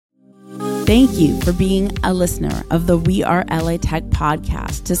Thank you for being a listener of the We Are LA Tech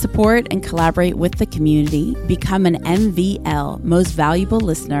podcast. To support and collaborate with the community, become an MVL Most Valuable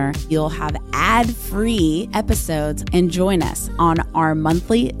Listener. You'll have ad-free episodes and join us on our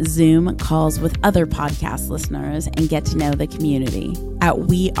monthly Zoom calls with other podcast listeners and get to know the community at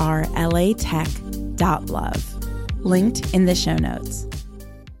wearelatech.love. Linked in the show notes.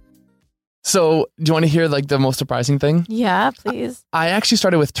 So, do you want to hear like the most surprising thing? Yeah, please. I actually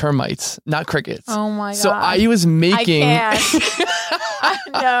started with termites, not crickets. Oh my God. So I was making... I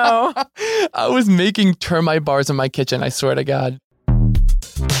can't. No. I was making termite bars in my kitchen, I swear to God.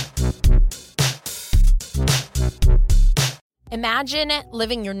 Imagine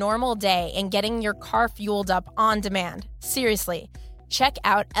living your normal day and getting your car fueled up on demand. Seriously. Check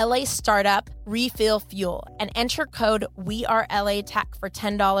out LA Startup Refill Fuel and enter code WeAreLATech for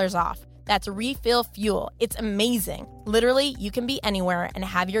 $10 off. That's Refill Fuel. It's amazing. Literally, you can be anywhere and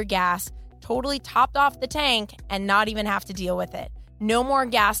have your gas totally topped off the tank and not even have to deal with it. No more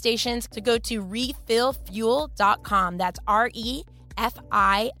gas stations, to go to refillfuel.com. That's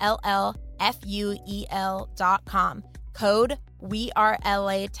REFILLFUEL.com. Code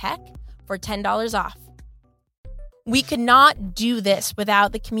WeAreLATech for $10 off. We could not do this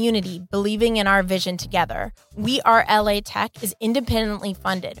without the community believing in our vision together. We Are LA Tech is independently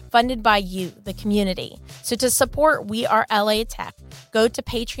funded by you, the community. So to support We Are LA Tech, go to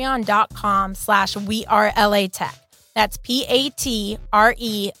patreon.com/WeAreLATech. That's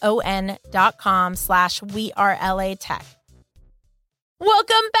patreon.com/WeAreLATech.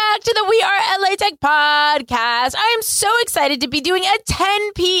 Welcome back to the We Are LA Tech podcast. I am so excited to be doing a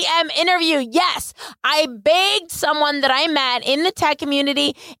 10 p.m. interview. Yes, I begged someone that I met in the tech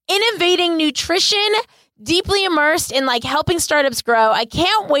community, innovating nutrition, deeply immersed in like helping startups grow. I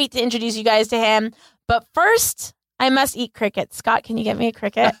can't wait to introduce you guys to him. But first, I must eat crickets. Scott, can you get me a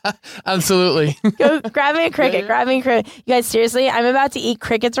cricket? Absolutely. Go grab me a cricket. Grab me a cricket. You guys, seriously, I'm about to eat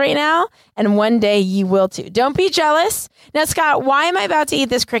crickets right now, and one day you will too. Don't be jealous. Now, Scott, why am I about to eat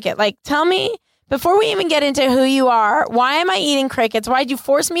this cricket? Like, tell me, before we even get into who you are, why am I eating crickets? Why did you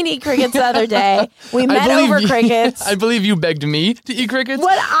force me to eat crickets the other day? We met over crickets. I believe you begged me to eat crickets.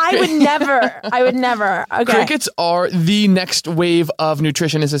 What? I would never. Okay. Crickets are the next wave of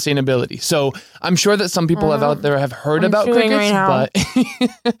nutrition and sustainability. So I'm sure that some people out there have heard about crickets, right,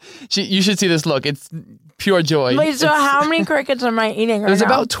 but you should see this look. It's pure joy. Wait, so how many crickets am I eating right There's now?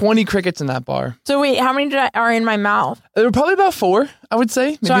 about 20 crickets in that bar. So wait, how many are in my mouth? There were probably about 4, I would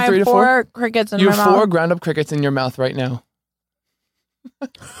say. Maybe so I 3 have to 4. 4 crickets in You my have mouth. 4 ground up crickets in your mouth right now.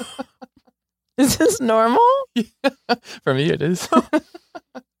 Is this normal? For me, it is.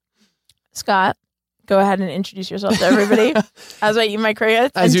 Scott, go ahead and introduce yourself to everybody as I eat my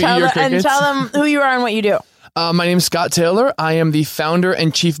crickets. As you eat your crickets. And tell them who you are and what you do. My name is Scott Taylor. I am the founder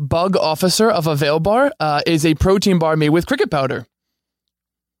and chief bug officer of AVAIL Bar. Is a protein bar made with cricket powder.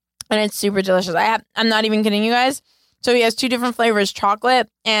 And it's super delicious. I'm not even kidding you guys. So he has 2 different flavors, chocolate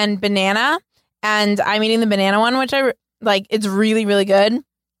and banana. And I'm eating the banana one, which I like. It's really, really good.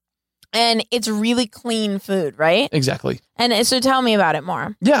 And it's really clean food, right? Exactly. And so tell me about it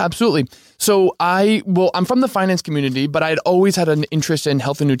more. Yeah, absolutely. So I'm from the finance community, but I'd always had an interest in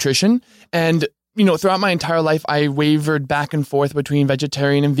health and nutrition. And throughout my entire life, I wavered back and forth between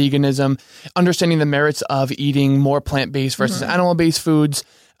vegetarian and veganism, understanding the merits of eating more plant-based versus animal-based foods.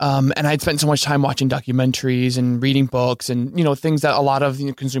 And I'd spent so much time watching documentaries and reading books and, things that a lot of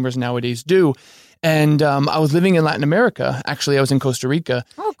consumers nowadays do. And I was living in Latin America. Actually, I was in Costa Rica.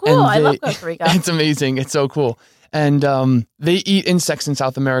 Oh, cool. I love Costa Rica. It's amazing. It's so cool. And they eat insects in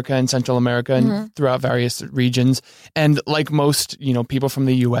South America and Central America and throughout various regions. And like most, people from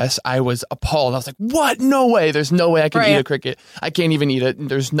the U.S., I was appalled. I was like, what? No way. There's no way I can eat a cricket. I can't even eat it.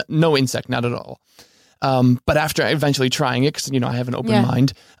 There's no insect, not at all. But after eventually trying it, because, I have an open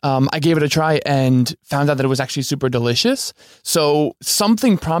mind, I gave it a try and found out that it was actually super delicious. So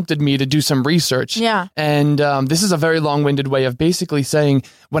something prompted me to do some research. Yeah. And this is a very long-winded way of basically saying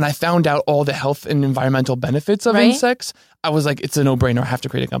when I found out all the health and environmental benefits of insects, I was like, it's a no-brainer. I have to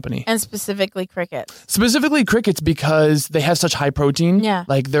create a company. And specifically crickets. Specifically crickets because they have such high protein. Yeah.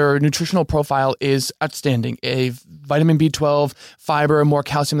 Like their nutritional profile is outstanding. A vitamin B12, fiber, more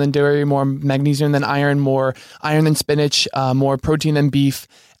calcium than dairy, more magnesium than iron, more iron than spinach, more protein than beef.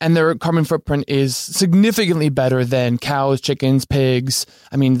 And their carbon footprint is significantly better than cows, chickens, pigs.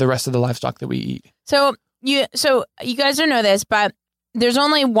 I mean, the rest of the livestock that we eat. So you guys don't know this, but there's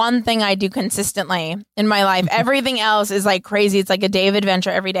only one thing I do consistently in my life. Everything else is like crazy. It's like a day of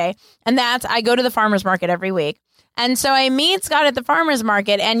adventure every day. And that's I go to the farmer's market every week. And so I meet Scott at the farmer's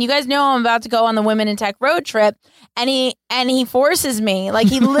market, and you guys know I'm about to go on the Women in Tech road trip, and he forces me, like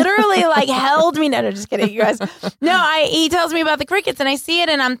he literally like held me. No, just kidding, you guys. No, he tells me about the crickets, and I see it,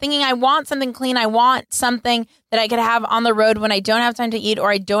 and I'm thinking I want something clean. I want something that I could have on the road when I don't have time to eat or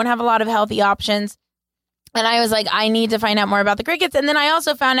I don't have a lot of healthy options. And I was like, I need to find out more about the crickets. And then I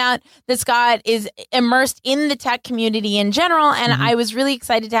also found out that Scott is immersed in the tech community in general. And I was really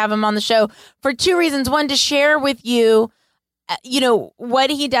excited to have him on the show for two reasons. One, to share with you, what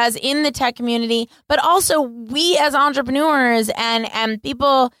he does in the tech community, but also we as entrepreneurs and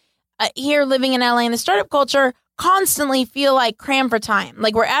people here living in LA in the startup culture constantly feel like crammed for time.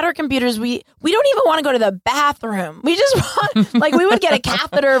 Like we're at our computers. We don't even want to go to the bathroom. We just want, like we would get a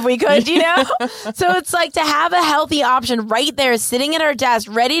catheter if we could, So it's like to have a healthy option right there, sitting at our desk,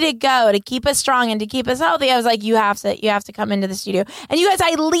 ready to go to keep us strong and to keep us healthy. I was like, you have to come into the studio. And you guys,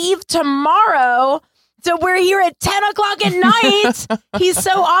 I leave tomorrow. So we're here at 10 o'clock at night. He's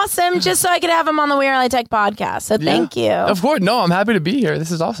so awesome, just so I could have him on the We Are LA Tech podcast. So thank you. Of course. No, I'm happy to be here.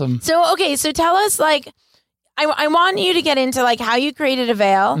 This is awesome. So, okay. So tell us like, I want you to get into like how you created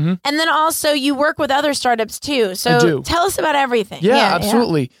AVAIL, and then also you work with other startups too. So tell us about everything. Yeah,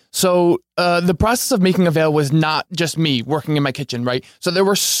 absolutely. Yeah. So the process of making AVAIL was not just me working in my kitchen, right? So there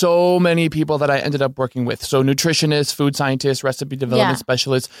were so many people that I ended up working with. So nutritionists, food scientists, recipe development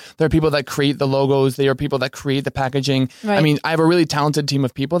specialists. There are people that create the logos. There are people that create the packaging. Right. I mean, I have a really talented team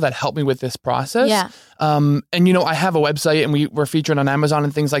of people that help me with this process. Yeah. And I have a website and we're featured on Amazon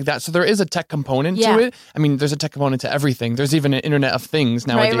and things like that. So there is a tech component to it. I mean, there's a tech component to everything. There's even an Internet of Things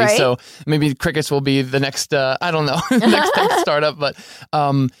nowadays. Right. So maybe crickets will be the next, I don't know, next tech startup. But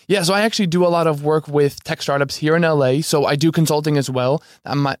so I actually do a lot of work with tech startups here in LA. So I do consulting as well.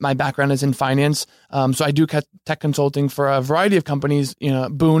 My background is in finance. So I do tech consulting for a variety of companies.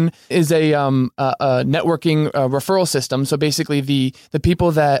 Boon is a networking referral system. So basically the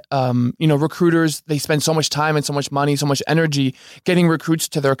people that, recruiters, they spend so much time and so much money, so much energy getting recruits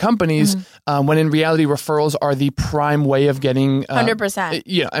to their companies, when in reality, referrals are the prime way of getting... 100%.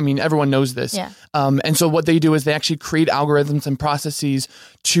 Yeah, I mean, everyone knows this. Yeah. And so what they do is they actually create algorithms and processes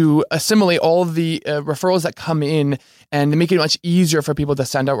to assimilate all of the referrals that come in and make it much easier for people to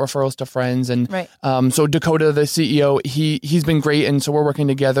send out referrals to friends. And so Dakota, the CEO, he's been great. And so we're working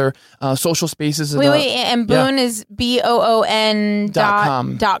together. Social Spaces. And Boon is BOON.com.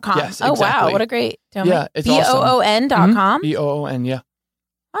 Yes, exactly. Oh, wow. What a great domain. Yeah, it's awesome. BOON.com. BOON, yeah.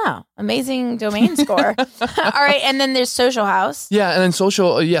 Wow, amazing domain score. All right, and then there's Social House. Yeah, and then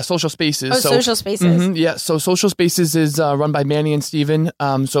Social Spaces. Oh, Social Spaces. Yeah, so Social Spaces is run by Manny and Steven.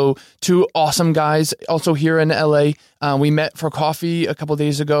 So two awesome guys, also here in LA. We met for coffee a couple of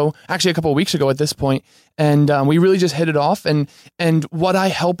weeks ago at this point. And we really just hit it off. And what I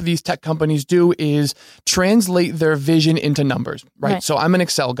help these tech companies do is translate their vision into numbers, right? So I'm an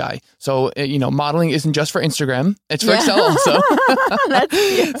Excel guy. So, modeling isn't just for Instagram. It's for Excel also. That's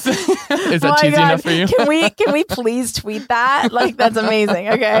cute. Is that cheesy enough for you? Can we please tweet that? Like, that's amazing.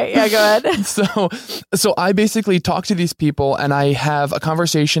 Okay. Yeah, go ahead. So I basically talk to these people and I have a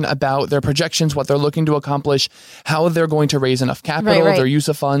conversation about their projections, what they're looking to accomplish, how they're going to raise enough capital, their use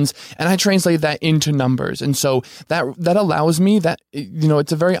of funds, and I translate that into numbers. And so that allows me that,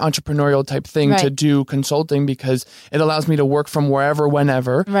 it's a very entrepreneurial type thing to do consulting because it allows me to work from wherever,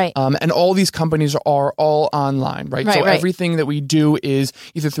 whenever. Right. And all these companies are all online, right? So everything that we do is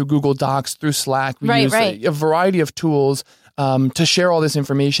either through Google Docs, through Slack. We use a variety of tools to share all this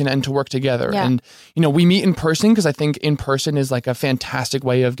information and to work together. Yeah. And, we meet in person because I think in person is like a fantastic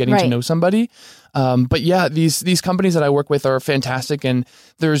way of getting to know somebody. But yeah, these companies that I work with are fantastic, and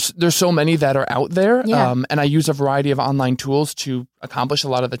there's so many that are out there. Yeah. And I use a variety of online tools to accomplish a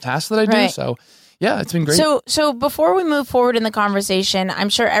lot of the tasks that I do. So yeah, it's been great. So before we move forward in the conversation, I'm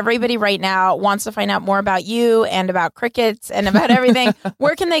sure everybody right now wants to find out more about you and about crickets and about everything.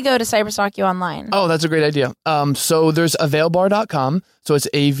 Where can they go to cyberstalk you online? Oh, that's a great idea. So there's availbar.com. So it's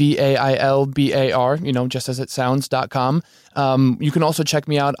AVAILBAR, just as it sounds.com. You can also check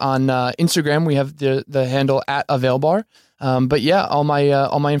me out on Instagram. We have the handle @availbar. But yeah, all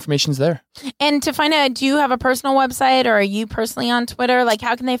my information's there. And to find out, do you have a personal website or are you personally on Twitter? Like,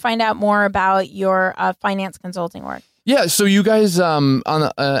 how can they find out more about your finance consulting work? Yeah, so you guys,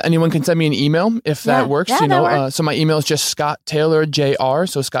 anyone can send me an email if that works. Yeah, that works. So my email is just Scott Taylor Jr.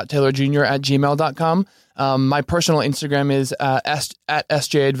 So Scott Taylor Jr. @gmail.com. My personal Instagram is at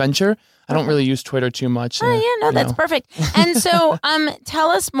SJ Adventure. I don't really use Twitter too much. That's perfect. And so, tell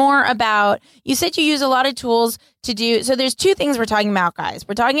us more about, you said you use a lot of tools to do. So there's two things we're talking about, guys.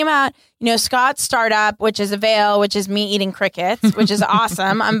 We're talking about, Scott's startup, which is AVAIL, which is me eating crickets, which is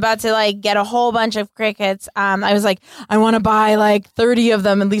awesome. I'm about to get a whole bunch of crickets. I was like, I want to buy 30 of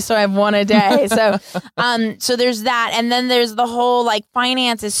them, at least so I have one a day. So, so there's that. And then there's the whole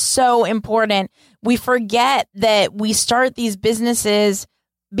finance is so important. We forget that we start these businesses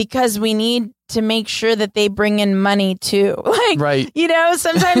because we need to make sure that they bring in money too. Right.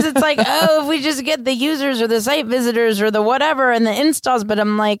 Sometimes it's if we just get the users or the site visitors or the whatever and the installs, but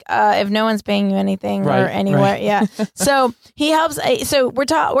I'm if no one's paying you anything or anywhere. Right. Yeah. So he helps. So we're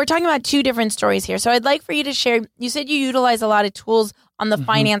talking about two different stories here. So I'd like for you to share, you said you utilize a lot of tools on the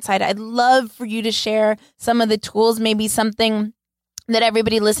finance side. I'd love for you to share some of the tools, maybe something that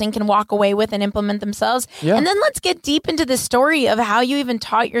everybody listening can walk away with and implement themselves. Yeah. And then let's get deep into the story of how you even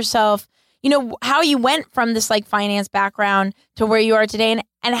taught yourself, how you went from this finance background to where you are today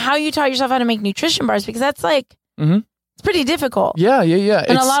and how you taught yourself how to make nutrition bars, because that's it's pretty difficult. Yeah.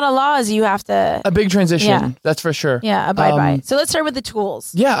 And a lot of laws you have to... A big transition, that's for sure. Yeah, abide by. So let's start with the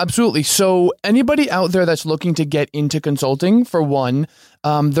tools. Yeah, absolutely. So anybody out there that's looking to get into consulting, for one,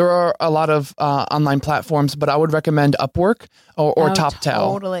 there are a lot of online platforms, but I would recommend Upwork or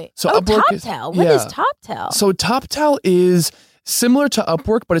TopTal. Totally. So Upwork TopTal. What is TopTal? So TopTal is similar to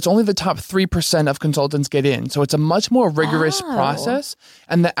Upwork, but it's only the top 3% of consultants get in. So it's a much more rigorous process,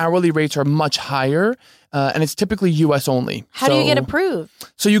 and the hourly rates are much higher. And it's typically U.S. only. How do you get approved?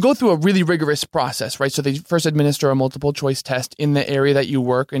 So you go through a really rigorous process, right? So they first administer a multiple choice test in the area that you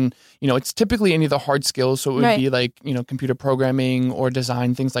work. And, it's typically any of the hard skills. So it would be computer programming or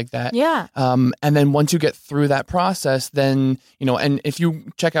design, things like that. Yeah. And then once you get through that process, then, and if you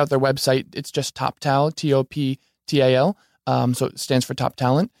check out their website, it's just TopTal, TOPTAL. So it stands for Top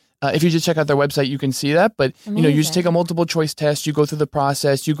Talent. If you just check out their website, you can see that. But you just take a multiple choice test. You go through the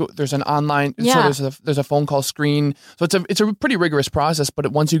process. There's an online. Yeah. So there's a phone call screen. So it's a pretty rigorous process.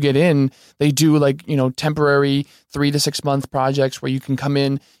 But once you get in, they do temporary 3 to 6 month projects where you can come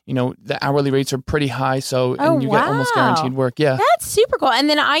in. The hourly rates are pretty high. So and you get almost guaranteed work. Yeah, that's super cool. And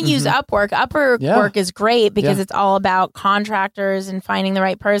then I use Upwork. Upwork is great because it's all about contractors and finding the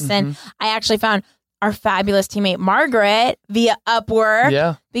right person. I actually found our fabulous teammate Margaret via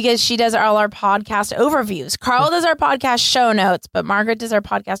Upwork because she does all our podcast overviews. Carl does our podcast show notes, but Margaret does our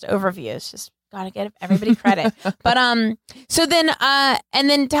podcast overviews. Just gotta give everybody credit. But so then and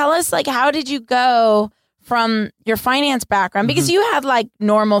then tell us how did you go from your finance background, because you had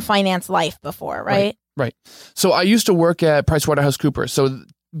normal finance life before, right? Right. So I used to work at PricewaterhouseCoopers. So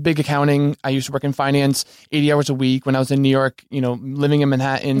big accounting. I used to work in finance 80 hours a week when I was in New York, living in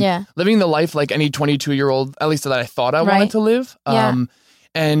Manhattan, living the life like any 22-year-old, at least that I thought I wanted to live,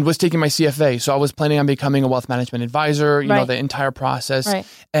 and was taking my CFA. So I was planning on becoming a wealth management advisor, the entire process,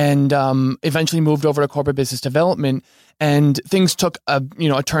 and eventually moved over to corporate business development. And things took a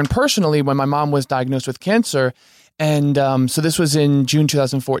turn personally when my mom was diagnosed with cancer. And so this was in June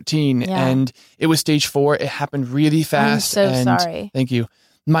 2014, and it was stage 4. It happened really fast. I'm so sorry. Thank you.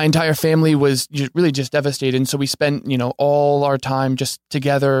 My entire family was really just devastated. And so we spent, all our time just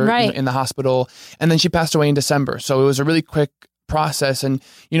together in the hospital. And then she passed away in December. So it was a really quick process. And,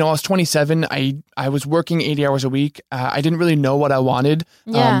 I was 27. I was working 80 hours a week. I didn't really know what I wanted.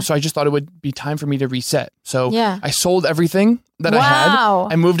 So I just thought it would be time for me to reset. So I sold everything that I had.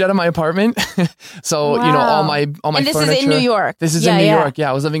 I moved out of my apartment. So, all my and this furniture. Is in New York. This is in New York. Yeah.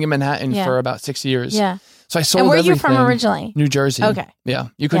 I was living in Manhattan for about 6 years. Yeah. So I sold everything. And where are you everything. from originally? New Jersey. Okay. Yeah.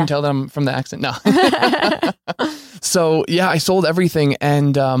 You couldn't tell that I'm from the accent. No. So I sold everything,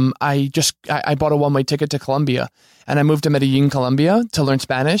 and I bought a one-way ticket to Colombia, and I moved to Medellin, Colombia to learn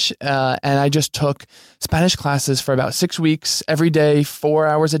Spanish. And I just took Spanish classes for about 6 weeks, every day, 4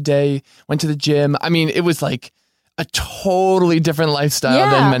 hours a day, went to the gym. I mean, it was like a totally different lifestyle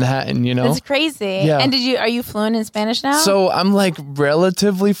than Manhattan, It's crazy. Yeah. And are you fluent in Spanish now? So I'm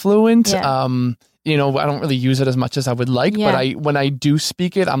relatively fluent. Yeah. I don't really use it as much as I would like, but when I do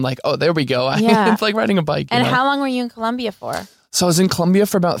speak it, I'm like, oh, there we go. Yeah. It's like riding a bike. And how long were you in Colombia for? So I was in Colombia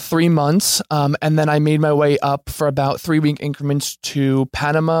for about 3 months, and then I made my way up for about 3-week increments to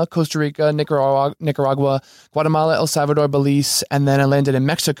Panama, Costa Rica, Nicaragua, Guatemala, El Salvador, Belize, and then I landed in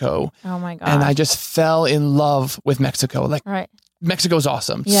Mexico. Oh my gosh. And I just fell in love with Mexico. Mexico's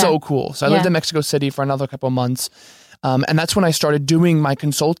awesome. Yeah. So cool. So I lived in Mexico City for another couple of months. And that's when I started doing my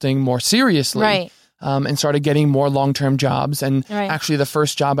consulting more seriously. Right. and started getting more long-term jobs. And actually the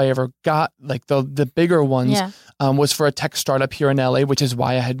first job I ever got, like the bigger ones, was for a tech startup here in LA, which is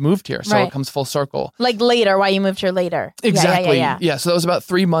why I had moved here. So it comes full circle. Like later, why you moved here later. Exactly. Yeah. So that was about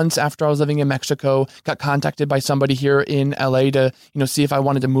 3 months after I was living in Mexico. Got contacted by somebody here in LA to, see if I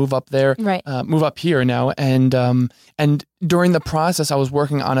wanted to move up there, move up here now. And during the process, I was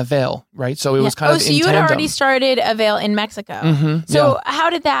working on AVAIL, right? So it was kind of so you had already started AVAIL in Mexico. So how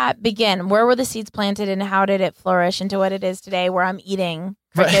did that begin? Where were the seeds planted and how did it flourish into what it is today where I'm eating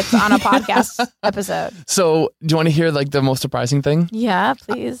crickets on a podcast episode? So do you want to hear like the most surprising thing? Yeah,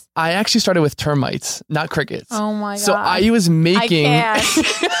 please. I actually started with termites, not crickets. Oh my God. So I was making... I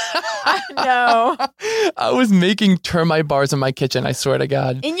can't. No. I was making termite bars in my kitchen, I swear to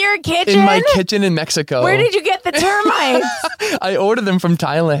God. In your kitchen? In my kitchen in Mexico. Where did you get the termites? I ordered them from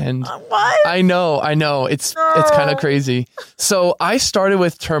Thailand. What? I know. It's kind of crazy. So I started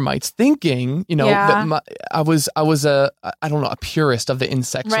with termites thinking, that I was a purist of the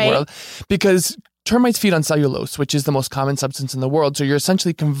insects world, because termites feed on cellulose, which is the most common substance in the world. So you're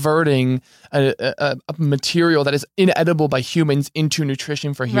essentially converting a material that is inedible by humans into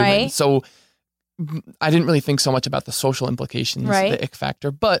nutrition for humans. Right. So I didn't really think so much about the social implications, the ick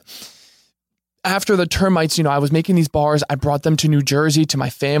factor. But after the termites, I was making these bars. I brought them to New Jersey to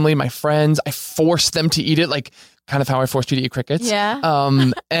my family, my friends. I forced them to eat it, like kind of how I forced you to eat crickets. Yeah.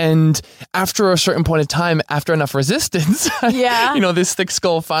 And after a certain point of time, after enough resistance, this thick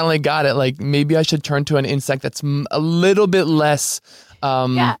skull finally got it. Like maybe I should turn to an insect that's a little bit less.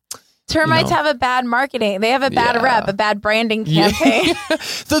 Termites have a bad marketing. They have a bad rep, a bad branding campaign.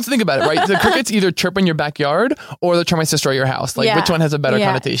 So let's think about it, right? The crickets either chirp in your backyard or the termites destroy your house. Like which one has a better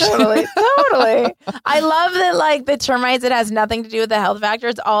connotation? Totally. I love that like the termites, it has nothing to do with the health factor.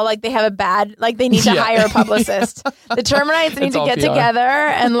 It's all like they have a bad, like they need to hire a publicist. The termites need to get PR. together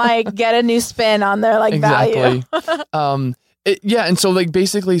and like get a new spin on their like value. And so like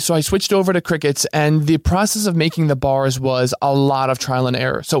basically, so I switched over to crickets, and the process of making the bars was a lot of trial and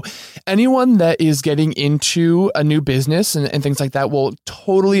error. So anyone that is getting into a new business and things like that will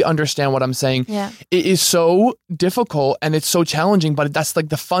totally understand what I'm saying. Yeah. It is so difficult and it's so challenging, but that's like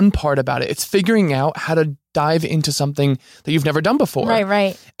the fun part about it. It's figuring out how to dive into something that you've never done before.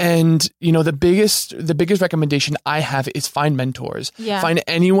 Right. And, the biggest recommendation I have is find mentors. Yeah. Find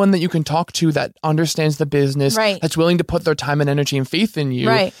anyone that you can talk to that understands the business, that's willing to put their time and energy and faith in you.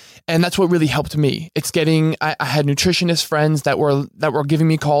 Right. And that's what really helped me. It's I had nutritionist friends that were giving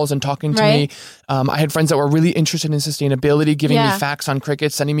me calls and talking to me. I had friends that were really interested in sustainability, giving me facts on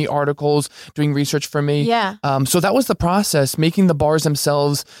crickets, sending me articles, doing research for me. Yeah. So that was the process. Making the bars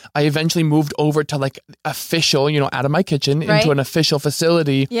themselves, I eventually moved over to like official, out of my kitchen into an official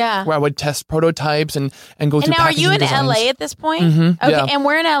facility where I would test prototypes and go through packaging designs. And now are you in designs. LA at this point? Mm-hmm, okay. And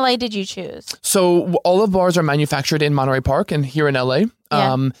where in LA did you choose? So all of bars are manufactured in Monterey Park and here in LA.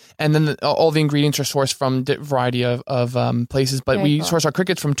 And then all the ingredients are sourced from a variety of places, but we source our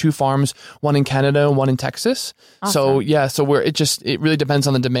crickets from 2 farms, one in Canada and one in Texas. Awesome. So it really depends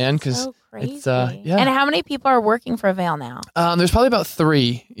on the demand because it's And how many people are working for AVAIL now? There's probably about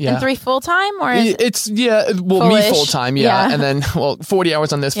 3. Yeah. And 3 full-time or is it's me full-time. Yeah. And then 40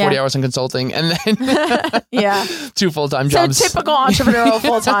 hours on this, 40 hours in consulting, and then 2 full-time jobs. So typical entrepreneurial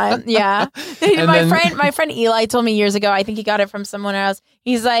full-time. Yeah. My friend Eli told me years ago, I think he got it from someone else.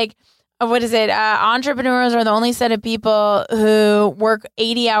 He's like, what is it? Entrepreneurs are the only set of people who work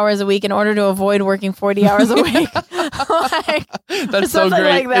 80 hours a week in order to avoid working 40 hours a week. That's so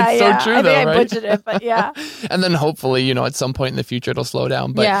great. Like that, it's so true, I think right? I butchered it, but yeah. And then hopefully, at some point in the future, it'll slow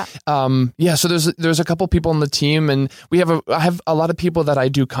down. But so there's a couple people on the team, and I have a lot of people that I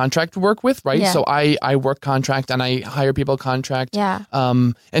do contract work with, right? Yeah. So I work contract and I hire people contract. Yeah.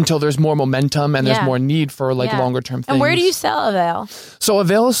 Until there's more momentum and there's more need for longer term things. And where do you sell AVAIL? So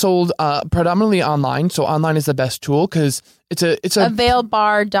AVAIL is sold predominantly online. So online is the best tool because it's a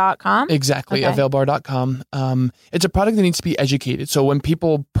availbar.com. Exactly. Okay. Availbar.com. It's a product that needs to be educated. So when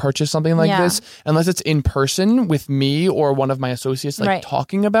people purchase something like this, unless it's in person with me or one of my associates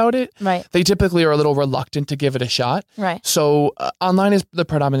talking about it, they typically are a little reluctant to give it a shot. Right. So online is the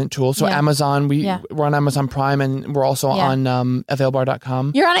predominant tool. So Amazon, we're on Amazon Prime, and we're also on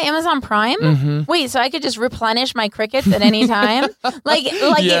availbar.com. You're on Amazon Prime? Mm-hmm. Wait, so I could just replenish my crickets at any time? Wait.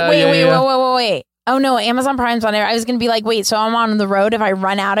 Oh no, Amazon Prime's on there. I was going to be like, wait, so I'm on the road. If I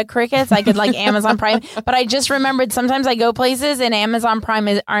run out of crickets, I could Amazon Prime. But I just remembered sometimes I go places and Amazon Prime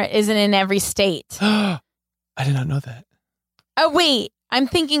isn't in every state. I did not know that. Oh wait, I'm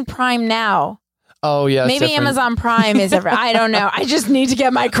thinking Prime Now. Oh yeah, Maybe different. Amazon Prime is ever. I don't know. I just need to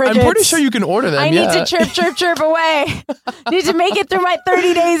get my crickets. I'm pretty sure you can order them. I need to chirp away. Need to make it through my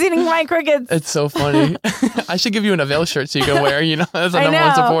 30 days eating my crickets. It's so funny. I should give you an AVAIL shirt so you can wear, as a number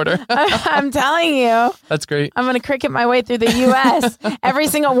one supporter. I'm telling you. That's great. I'm going to cricket my way through the U.S. Every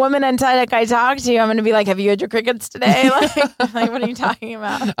single woman in tech I talk to, I'm going to be like, have you had your crickets today? Like, what are you talking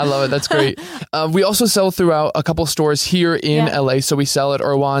about? I love it. That's great. We also sell throughout a couple stores here in LA. So we sell at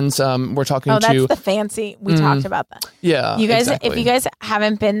Irwan's. We're talking to... that's the fancy. We talked about that. Yeah, you guys, exactly. If you guys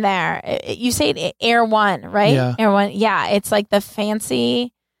haven't been there, you say Air One, right? Yeah. Air One. Yeah. It's like the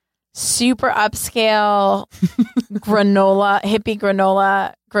fancy, super upscale hippie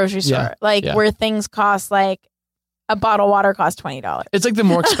granola grocery store. Where things cost like a bottle of water costs $20. It's like the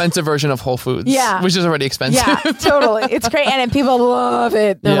more expensive version of Whole Foods, which is already expensive. Yeah, totally. It's great. And people love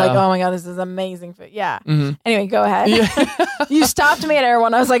it. They're like, oh my God, this is amazing food. Yeah. Mm-hmm. Anyway, go ahead. Yeah. You stopped me at Air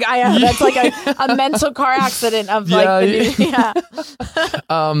One. I was like, that's like a mental car accident of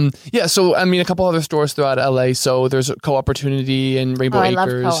So, I mean, a couple other stores throughout LA. So there's Co-Opportunity and Rainbow Acres. I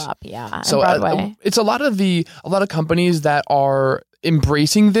love Co-op, yeah. So it's a lot of companies that are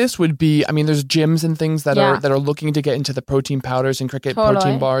embracing this would be, I mean, there's gyms and things that are looking to get into the protein powders and cricket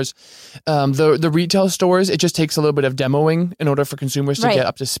protein bars. The retail stores, it just takes a little bit of demoing in order for consumers to get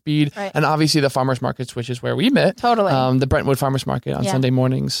up to speed. Right. And obviously the farmers markets, which is where we met. Totally. The Brentwood Farmers Market on Sunday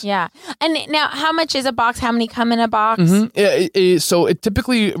mornings. Yeah. And now, how much is a box? How many come in a box? Mm-hmm. So it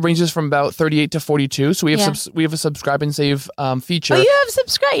typically ranges from about 38 to 42. So we have a subscribe and save feature. Oh, you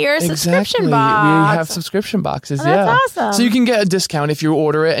have You're a subscription box. We have subscription boxes. That's awesome. So you can get a discount if you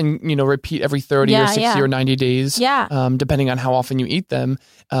order it and repeat every 30 or 60 or 90 days. Yeah. Depending on how often you eat them.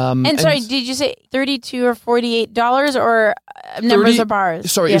 Sorry, did you say $32 or $48 or numbers of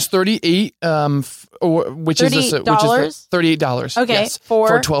bars? Sorry, it's 38. Which is $38. Okay, yes,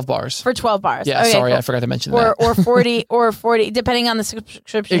 for 12 bars. For 12 bars. Yeah, okay, sorry, I forgot to mention that. Or 40 depending on the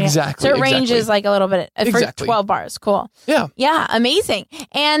subscription. Exactly. So it ranges like a little bit for 12 bars. Cool. Yeah. Yeah, amazing.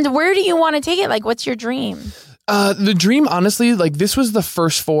 And where do you want to take it? Like, what's your dream? The dream, honestly, like this was the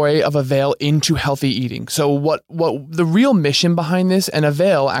first foray of AVAIL into healthy eating. So what the real mission behind this, and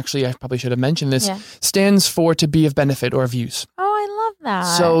AVAIL, actually, I probably should have mentioned this, stands for to be of benefit or of use. Oh, I love that.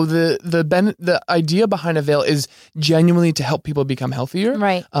 So the idea behind AVAIL is genuinely to help people become healthier.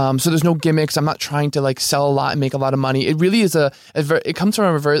 Right. So there's no gimmicks. I'm not trying to like sell a lot and make a lot of money. It really is it comes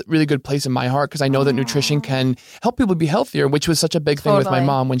from a really good place in my heart because I know that nutrition can help people be healthier, which was such a big thing with my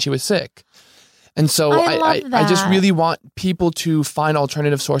mom when she was sick. And so I just really want people to find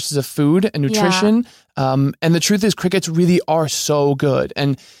alternative sources of food and nutrition. Yeah. And the truth is crickets really are so good.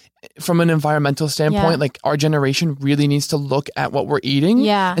 And from an environmental standpoint, like our generation really needs to look at what we're eating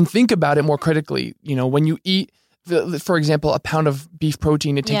and think about it more critically. When you eat, for example, a pound of beef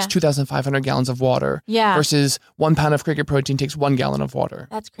protein, it takes 2,500 gallons of water versus 1 pound of cricket protein takes 1 gallon of water.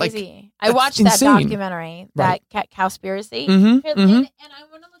 That's crazy. I watched that documentary, that Cowspiracy. Mm-hmm. And I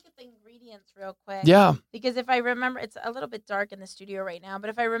want to look at the ingredients real quick. Yeah. Because if I remember, it's a little bit dark in the studio right now, but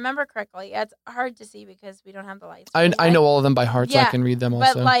if I remember correctly, it's hard to see because we don't have the lights. I know all of them by heart, so I can read them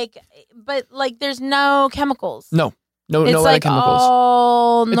also. But there's no chemicals. No it's added like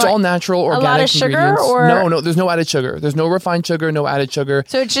chemicals. It's all natural, organic a lot of sugar ingredients. Or? No, there's no added sugar. There's no refined sugar, no added sugar.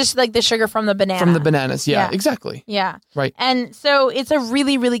 So it's just like the sugar from the banana. From the bananas, exactly. Yeah. Right. And so it's a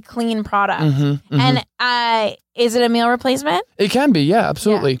really, really clean product. Mm-hmm. And is it a meal replacement? It can be, yeah,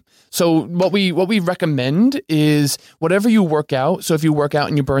 absolutely. Yeah. So what we recommend is whatever you work out. So if you work out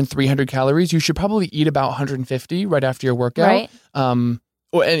and you burn 300 calories, you should probably eat about 150 right after your workout. Right.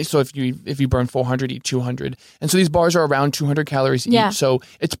 So if you burn 400, eat 200. And so these bars are around 200 calories each. So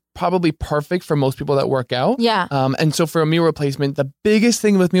it's probably perfect for most people that work out. Yeah. And so for a meal replacement, the biggest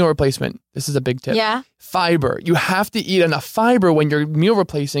thing with meal replacement, this is a big tip. Yeah. Fiber. You have to eat enough fiber when you're meal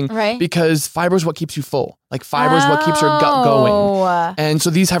replacing because fiber is what keeps you full. Like fiber is what keeps your gut going. And so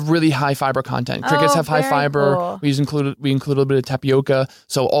these have really high fiber content. Crickets have high fiber. Cool. We include a little bit of tapioca.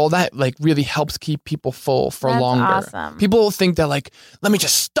 So all that like really helps keep people full for longer. Awesome. People think that like, let me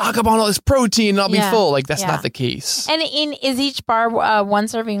just stock up on all this protein and I'll be full. Like that's not the case. And is each bar one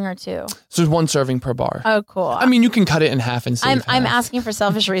serving or two? So there's 1 serving per bar. Oh, cool. I mean, you can cut it in half and save I'm asking for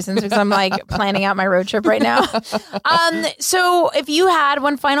selfish reasons because I'm like planning out my road trip right now. So if you had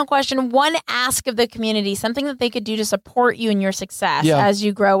one final question, one ask of the community, something that they could do to support you in your success as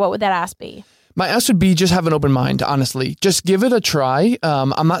you grow, what would that ask be? My ask would be just have an open mind, honestly. Just give it a try.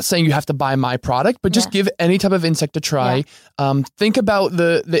 I'm not saying you have to buy my product, but just give any type of insect a try. Think about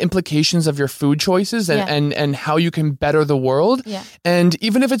the implications of your food choices and how you can better the world. Yeah. And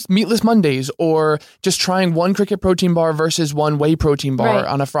even if it's meatless Mondays or just trying one cricket protein bar versus one whey protein bar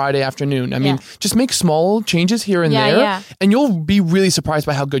on a Friday afternoon. I mean, just make small changes here and there, and you'll be really surprised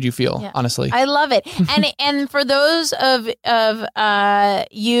by how good you feel, honestly. I love it. And for those of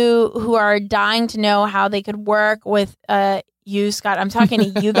you who are dying to know how they could work with you, Scott, I'm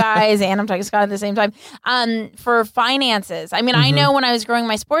talking to you guys and I'm talking to Scott at the same time, for finances. I mean, I know when I was growing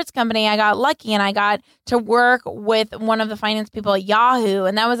my sports company, I got lucky and I got to work with one of the finance people at Yahoo.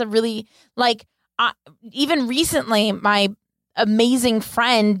 And that was a really, like, even recently, my amazing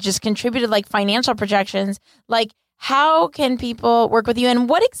friend just contributed like financial projections. Like, how can people work with you and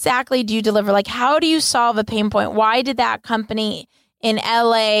what exactly do you deliver? Like, how do you solve a pain point? Why did that company in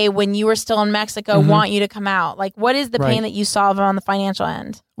LA when you were still in Mexico want you to come out? Like, what is the pain that you solve on the financial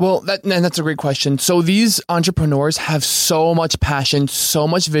end? Well, that's a great question. So these entrepreneurs have so much passion, so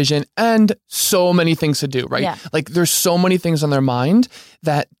much vision, and so many things to do, right? Yeah. Like there's so many things on their mind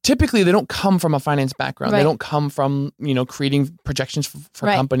that typically they don't come from a finance background. They don't come from, creating projections for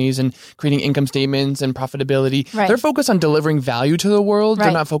companies and creating income statements and profitability. They're focused on delivering value to the world. They're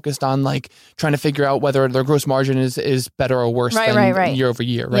not focused on like trying to figure out whether their gross margin is better or worse than year over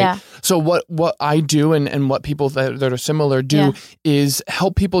year, right? Yeah. So what I do and what people that are similar do is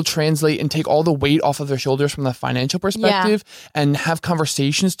help people translate and take all the weight off of their shoulders from the financial perspective and have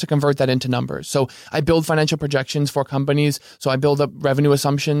conversations to convert that into numbers. So I build financial projections for companies. So I build up revenue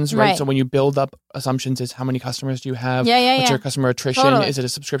assumptions, right? So when you build up assumptions is how many customers do you have? What's your customer attrition? Totally. Is it a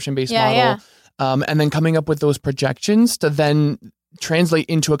subscription-based model? And then coming up with those projections to then translate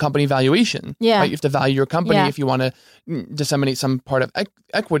into a company valuation. Right? You have to value your company if you want to disseminate some part of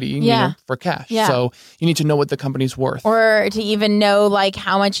equity for cash. So you need to know what the company's worth. Or to even know like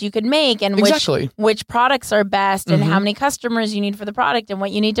how much you could make and which products are best and how many customers you need for the product and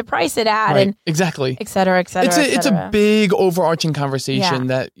what you need to price it at and et cetera, et cetera. It's a big overarching conversation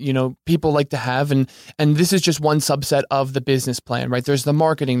that, people like to have. And this is just one subset of the business plan, right? There's the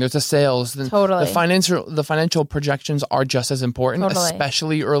marketing, there's the sales. The financial projections are just as important,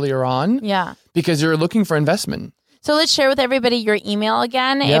 especially earlier on. Because you're looking for investment. So let's share with everybody your email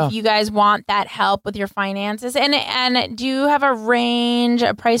again if you guys want that help with your finances. And do you have a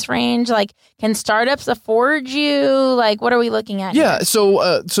price range? Like, can startups afford you? Like, what are we looking at? Yeah.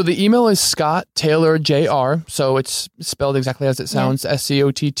 So the email is Scott Taylor Jr. So it's spelled exactly as it sounds,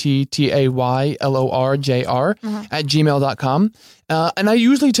 SCOTTTAYLORJR @gmail.com. And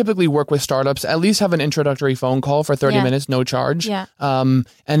I typically work with startups, at least have an introductory phone call for 30 minutes, no charge. And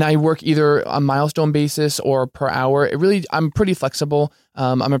I work either on milestone basis or per hour. I'm pretty flexible.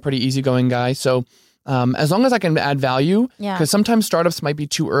 I'm a pretty easygoing guy. So as long as I can add value, because sometimes startups might be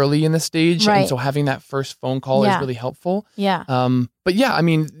too early in the stage. And so having that first phone call is really helpful. But I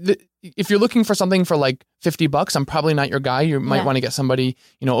mean, if you're looking for something for like $50, I'm probably not your guy. You might want to get somebody,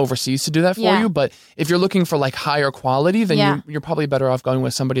 overseas to do that for you. But if you're looking for like higher quality, then you're probably better off going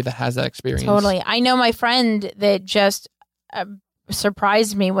with somebody that has that experience. Totally. I know my friend that just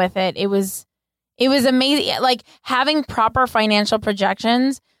surprised me with it. It was amazing. Like having proper financial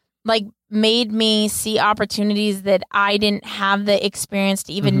projections, like made me see opportunities that I didn't have the experience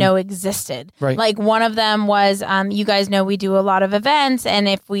to even know existed. Like one of them was, you guys know we do a lot of events, and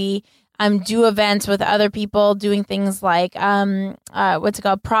if we do events with other people doing things like what's it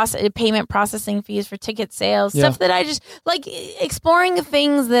called, payment processing fees for ticket sales, stuff that I just like exploring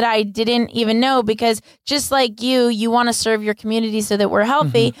things that I didn't even know, because just like you want to serve your community so that we're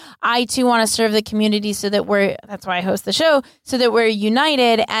healthy. I too want to serve the community so that that's why I host the show, so that we're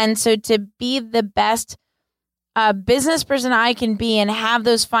united. And so to be the best business person I can be and have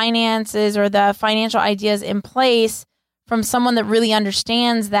those finances or the financial ideas in place from someone that really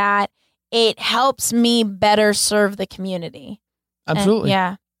understands that, it helps me better serve the community. Absolutely.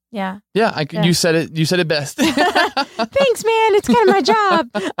 And You said it best. Thanks, man. It's kind of my job.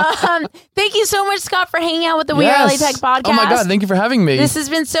 Thank you so much, Scott, for hanging out with the We Are LA Tech podcast. Oh my God, thank you for having me. This has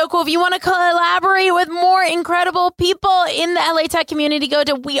been so cool. If you want to collaborate with more incredible people in the LA Tech community, go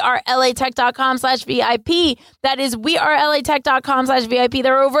to wearelatech.com/VIP. That is wearelatech.com/VIP.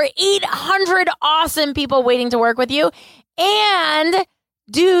 There are over 800 awesome people waiting to work with you. And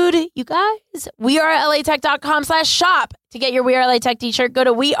dude, you guys, wearelatech.com/shop to get your We Are LA Tech t-shirt. Go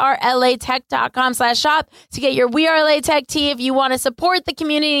to wearelatech.com/shop to get your We Are LA Tech tee if you want to support the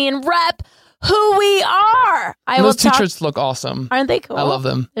community and rep who we are. Those t-shirts look awesome. Aren't they cool? I love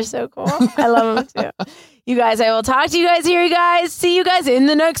them. They're so cool. I love them too. You guys, I will talk to you guys here, you guys. See you guys in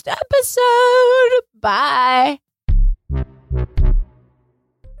the next episode. Bye.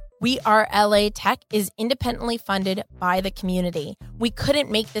 We Are LA Tech is independently funded by the community. We couldn't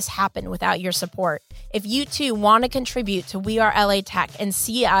make this happen without your support. If you too want to contribute to We Are LA Tech and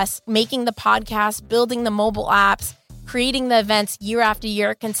see us making the podcast, building the mobile apps, creating the events year after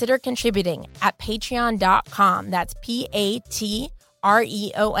year, consider contributing at patreon.com. That's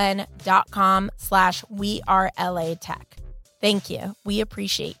patreon.com/We Are LA Tech. Thank you. We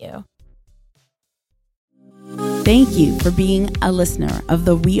appreciate you. Thank you for being a listener of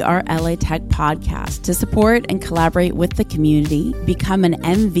the We Are LA Tech podcast. To support and collaborate with the community, become an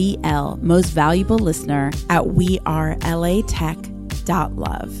MVL Most Valuable Listener at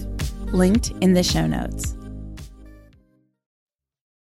wearelatech.love. Linked in the show notes.